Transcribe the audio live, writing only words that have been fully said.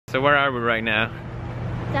So where are we right now?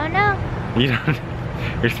 Don't know. You don't.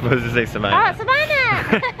 You're supposed to say Savannah. Oh,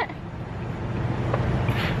 Savannah!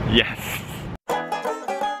 Yes.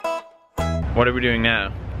 What are we doing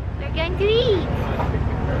now? We're going to eat.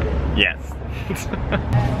 Yes.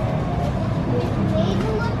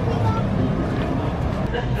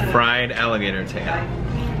 Fried alligator tail.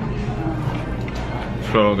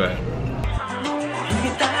 So good.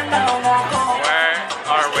 Where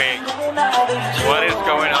are we? What is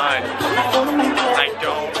going on? I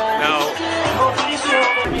don't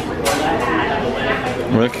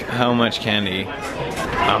know. Look how much candy.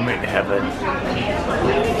 I'm in heaven.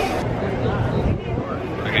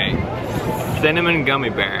 Okay. Cinnamon gummy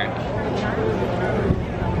bear.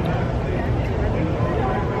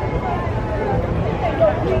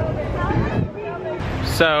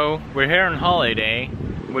 So, we're here on holiday.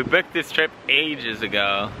 We booked this trip ages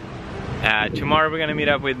ago. Tomorrow we're gonna meet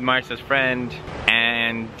up with Marcia's friend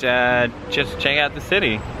and just check out the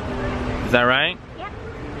city. Is that right? Yep.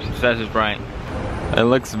 She says it's right. It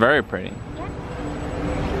looks very pretty. Yep.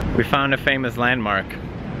 We found a famous landmark.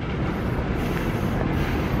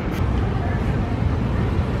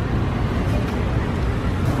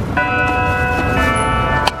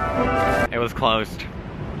 It was closed.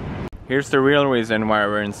 Here's the real reason why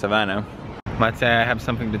we're in Savannah. Matze, I have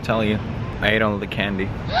something to tell you. I ate all the candy.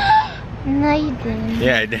 No, you didn't.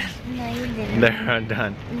 Yeah, I did. No, you didn't. They're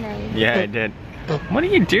done. No, you didn't. Yeah, I did. What are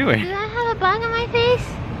you doing? Do I have a bug on my face?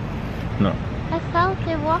 No. I felt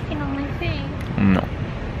it walking on my face. No.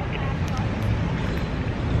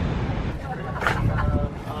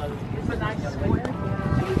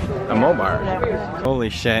 A Mobar. Holy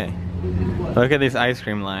shit. Look at this ice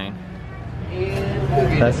cream line.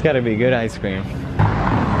 That's gotta be good ice cream.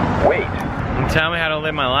 Wait. Tell me how to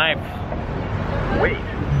live my life. Wait.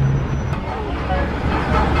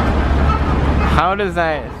 How does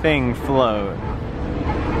that thing float?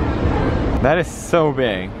 That is so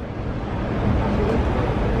big.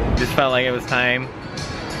 Just felt like it was time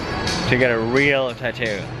to get a real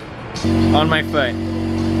tattoo. On my foot.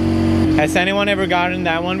 Has anyone ever gotten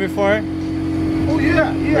that one before? Oh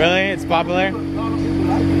yeah, yeah. Really? It's popular? Do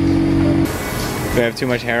I have too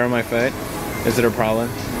much hair on my foot? Is it a problem?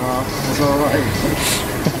 It's alright.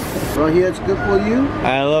 Right here, it's good for you.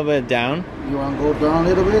 A little bit down. You want to go down a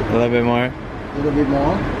little bit? A little bit more. A little bit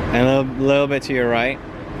more. And a little bit to your right.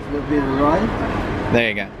 A little bit right. There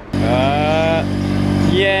you go.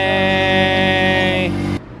 Yay!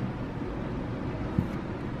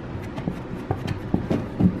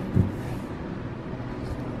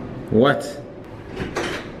 What?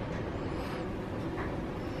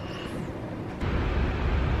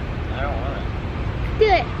 I don't want it. Do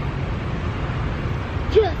it.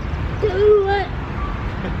 Just do it.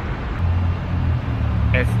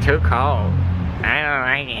 It's too cold. I don't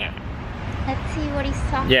like it. Let's see what he's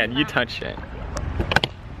talking Yeah, about. you touch it.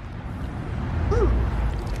 Ooh.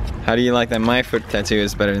 How do you like that my foot tattoo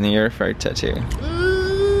is better than your foot tattoo?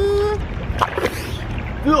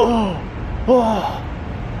 Ooh.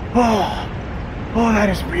 Oh, that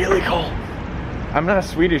is really cold. I'm not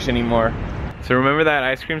Swedish anymore. So remember that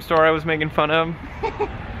ice cream store I was making fun of?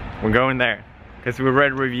 We're going there. Because we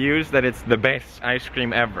read reviews that it's the best ice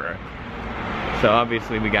cream ever. So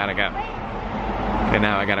obviously we gotta go. And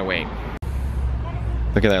now I gotta wait.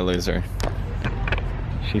 Look at that loser.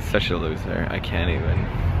 She's such a loser. I can't even.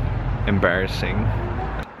 Embarrassing.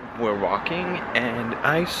 We're walking and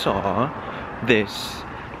I saw this.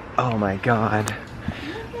 Oh my god.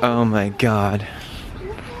 Oh my god.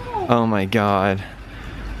 Oh my god.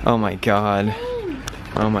 Oh my god.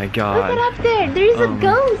 Oh my god. Look it up there. There's a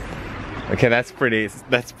ghost. Okay, that's pretty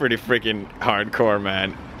freaking hardcore,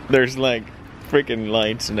 man. There's like freaking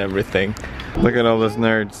lights and everything. Look at all those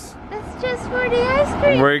nerds. That's just for the ice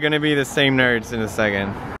cream. We're gonna be the same nerds in a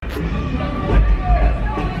second.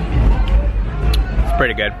 It's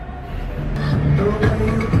pretty good.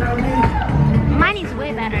 Mine is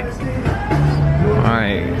way better.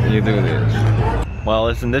 Why you do this? Well,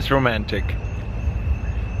 isn't this romantic?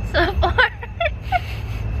 So far.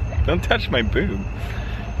 Don't touch my boob.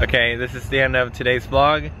 Okay, this is the end of today's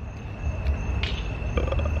vlog.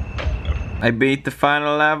 I beat the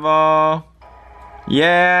final level.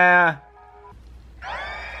 Yeah.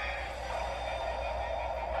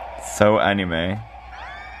 So anime.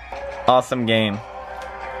 Awesome game.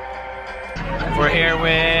 We're here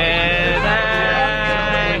with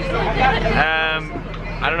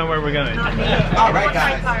I don't know where we're going. Alright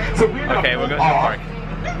guys. So we're Okay, we're going to the park.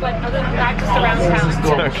 but other than that, just around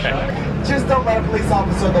town. Okay. Just don't let a police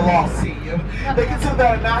officer of the law see you. They consider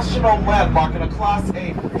that a national landmark and a Class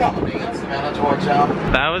A felony in Savannah, Georgia.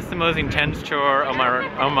 That was the most intense chore of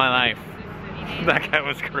my life. That guy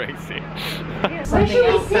was crazy. Something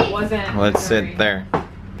else that wasn't. Let's sit there.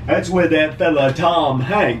 That's where that fella Tom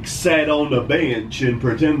Hanks sat on the bench and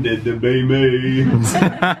pretended to be me.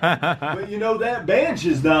 But you know, that bench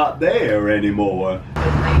is not there anymore.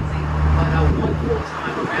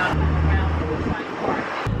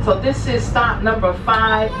 So this is stop number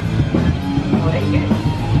 5.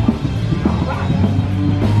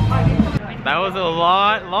 That was a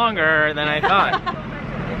lot longer than I thought.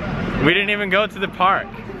 We didn't even go to the park.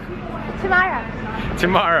 Tomorrow.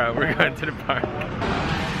 Tomorrow we're going to the park.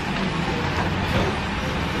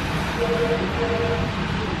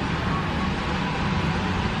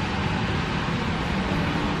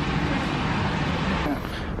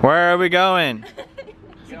 Where are we going?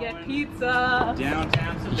 To get pizza.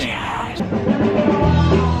 Downtown Savannah.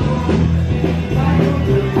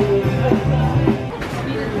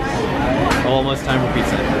 Almost time for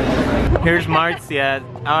pizza. Here's Matia.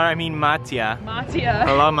 I mean Matia. Matia.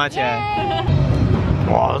 Hello, Matia.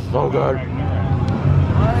 Oh, that's so good.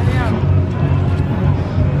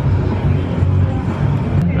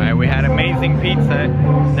 Alright, we had amazing pizza.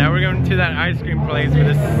 Now we're going to that ice cream place with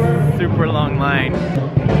a super long line.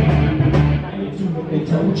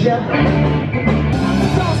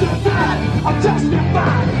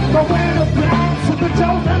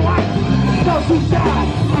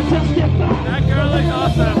 That girl looks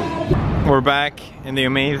awesome. We're back in the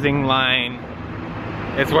amazing line.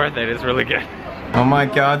 It's worth it, it's really good. Oh my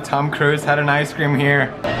god, Tom Cruise had an ice cream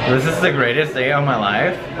here. This is the greatest day of my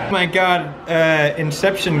life. Oh my god,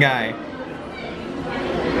 Inception guy.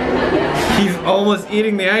 He's almost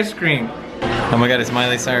eating the ice cream. Oh my god, it's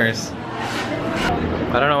Miley Cyrus.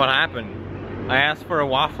 I don't know what happened. I asked for a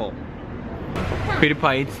waffle.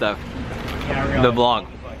 PewDiePie eats stuff. The vlog.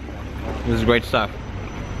 This is great stuff.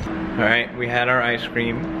 Alright, we had our ice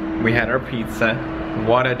cream. We had our pizza.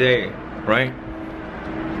 What a day, right?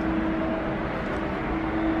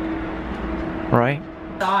 Right?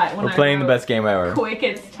 We're playing the best game ever. Quick,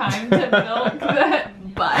 it's time to milk that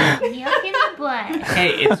butt. Milk in the butt. Hey,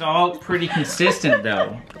 it's all pretty consistent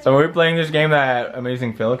though. So we're playing this game that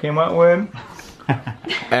Amazing Phil came up with.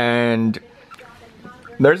 And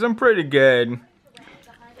there's some pretty good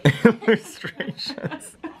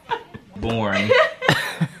illustrations. Boring.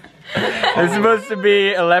 It's supposed to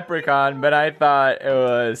be a leprechaun, but I thought it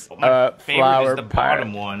was a flower is the pirate.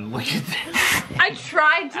 bottom one. Look at that. I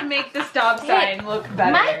tried to make the stop sign look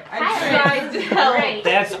better. My I tried to help.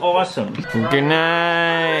 That's awesome. Good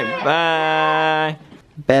night. Bye.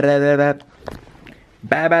 Bye.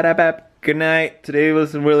 Good night. Today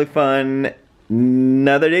was really fun.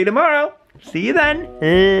 Another day tomorrow. See you then.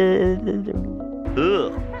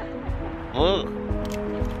 Ugh. Ugh.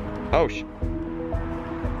 Oh shit.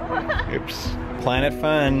 Oops. Planet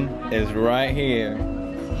Fun is right here.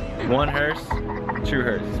 One hearse, two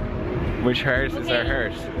hearse. Which hearse is our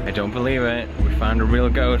hearse? I don't believe it. We found a real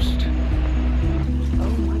ghost.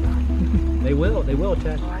 They will,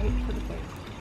 Chad.